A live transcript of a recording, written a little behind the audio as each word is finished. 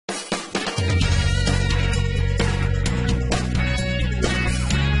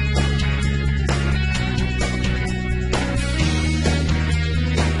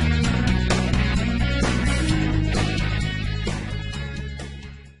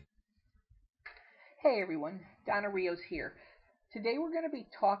Hey everyone, Donna Rios here. Today we're going to be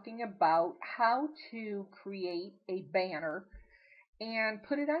talking about how to create a banner and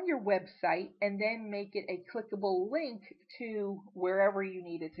put it on your website and then make it a clickable link to wherever you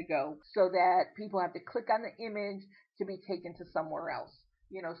need it to go so that people have to click on the image to be taken to somewhere else.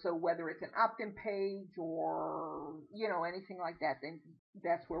 So whether it's an opt-in page or, anything like that, then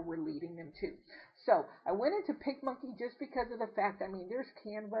that's where we're leading them to. So I went into PicMonkey just because of the fact, there's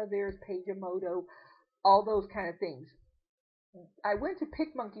Canva, there's Pagemodo, all those kind of things. I went to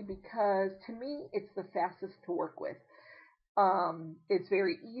PicMonkey because to me it's the fastest to work with. It's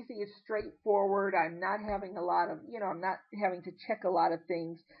very easy, it's straightforward. I'm not having a lot of, I'm not having to check a lot of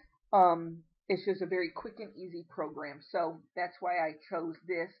things. It's just a very quick and easy program. So that's why I chose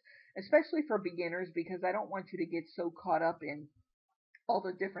this, especially for beginners, because I don't want you to get so caught up in all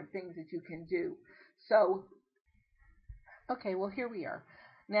the different things that you can do. So okay, well here we are.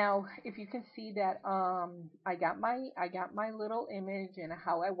 Now, if you can see that I got my little image and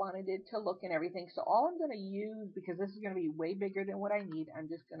how I wanted it to look and everything. So all I'm going to use, because this is going to be way bigger than what I need, I'm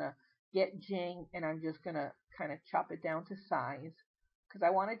just going to get Jing and I'm just going to kind of chop it down to size because I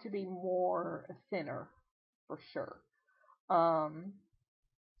want it to be more thinner for sure. So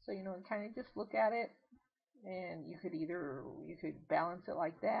kind of just look at it, and you could balance it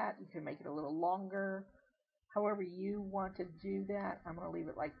like that. You can make it a little longer. However you want to do that, I'm going to leave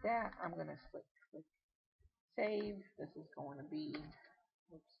it like that. I'm going to click save. This is going to be,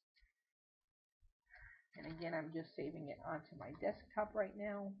 oops. And again, I'm just saving it onto my desktop right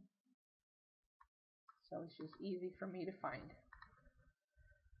now. So it's just easy for me to find.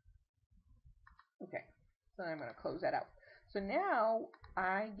 Okay, so I'm going to close that out. So now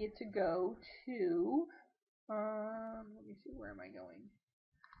I get to go to, let me see, where am I going?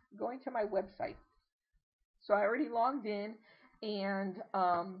 I'm going to my website. So I already logged in, and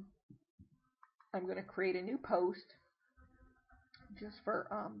I'm going to create a new post just for,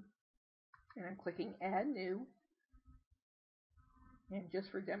 and I'm clicking add new, and just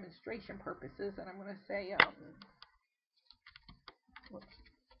for demonstration purposes, and I'm going to say, whoops,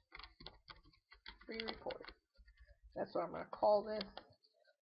 pre-recorded. That's what I'm going to call this.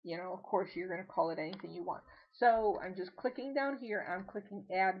 Of course, you're going to call it anything you want. So I'm just clicking down here. I'm clicking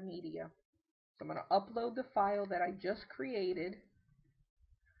add media. So I'm going to upload the file that I just created.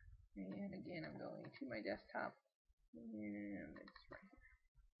 And again, I'm going to my desktop. And it's right here.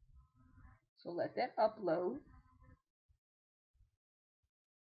 So let that upload.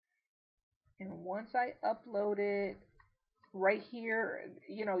 And once I upload it, right here,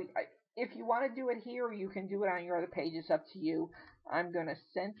 if you want to do it here, you can do it on your other page. It's up to you. I'm going to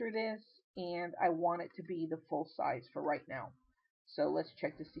center this, and I want it to be the full size for right now. So let's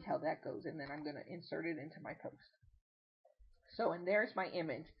check to see how that goes, and then I'm going to insert it into my post. So, and there's my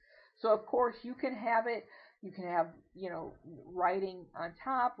image. So of course you can have it, you can have, writing on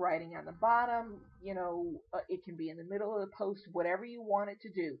top, writing on the bottom, it can be in the middle of the post, whatever you want it to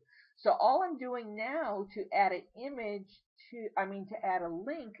do. So all I'm doing now to add an image to add a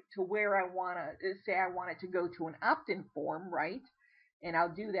link to where I want to, say I want it to go to an opt-in form, right? And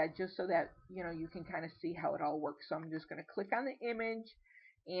I'll do that just so that, you can kind of see how it all works. So I'm just going to click on the image,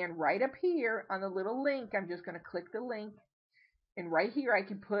 and right up here on the little link, I'm just going to click the link. And right here I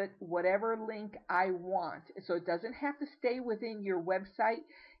can put whatever link I want. So it doesn't have to stay within your website.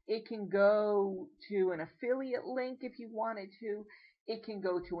 It can go to an affiliate link if you wanted to. It can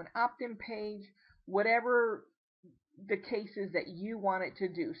go to an opt-in page, whatever the case is that you want it to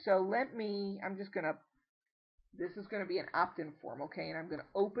do. So this is going to be an opt-in form, okay? And I'm going to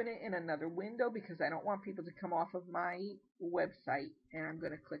open it in another window because I don't want people to come off of my website. And I'm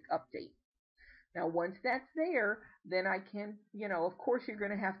going to click update. Now, once that's there, then I can, of course you're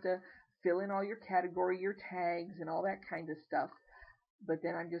going to have to fill in all your category, your tags, and all that kind of stuff. But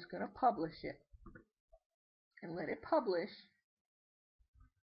then I'm just going to publish it and let it publish.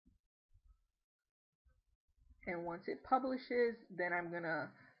 And once it publishes, then I'm going to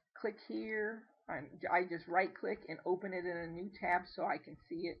click here. I just right click and open it in a new tab so I can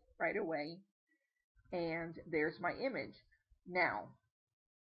see it right away. And there's my image. Now,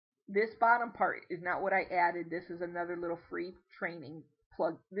 this bottom part is not what I added. This is another little free training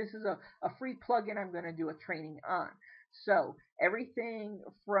plug. This is a free plugin I'm going to do a training on. So everything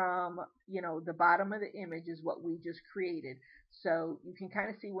from, the bottom of the image is what we just created. So you can kind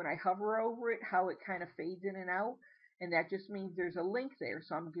of see when I hover over it, how it kind of fades in and out. And that just means there's a link there.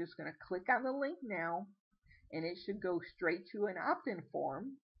 So I'm just going to click on the link now, and it should go straight to an opt-in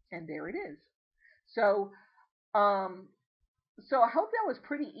form. And there it is. So, So I hope that was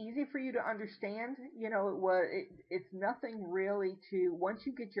pretty easy for you to understand. It's nothing really to, once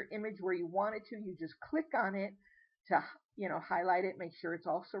you get your image where you want it to, you just click on it to, highlight it, make sure it's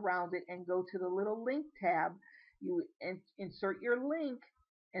all surrounded, and go to the little link tab. You insert your link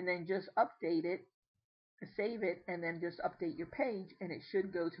and then just update it, save it, and then just update your page, and it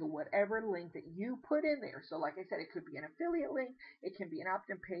should go to whatever link that you put in there. So like I said, it could be an affiliate link, it can be an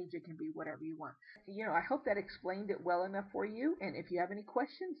opt-in page, it can be whatever you want. I hope that explained it well enough for you, and if you have any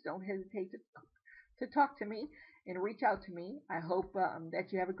questions, don't hesitate to talk to me and reach out to me. I hope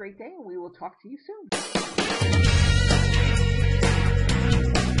that you have a great day, and we will talk to you soon.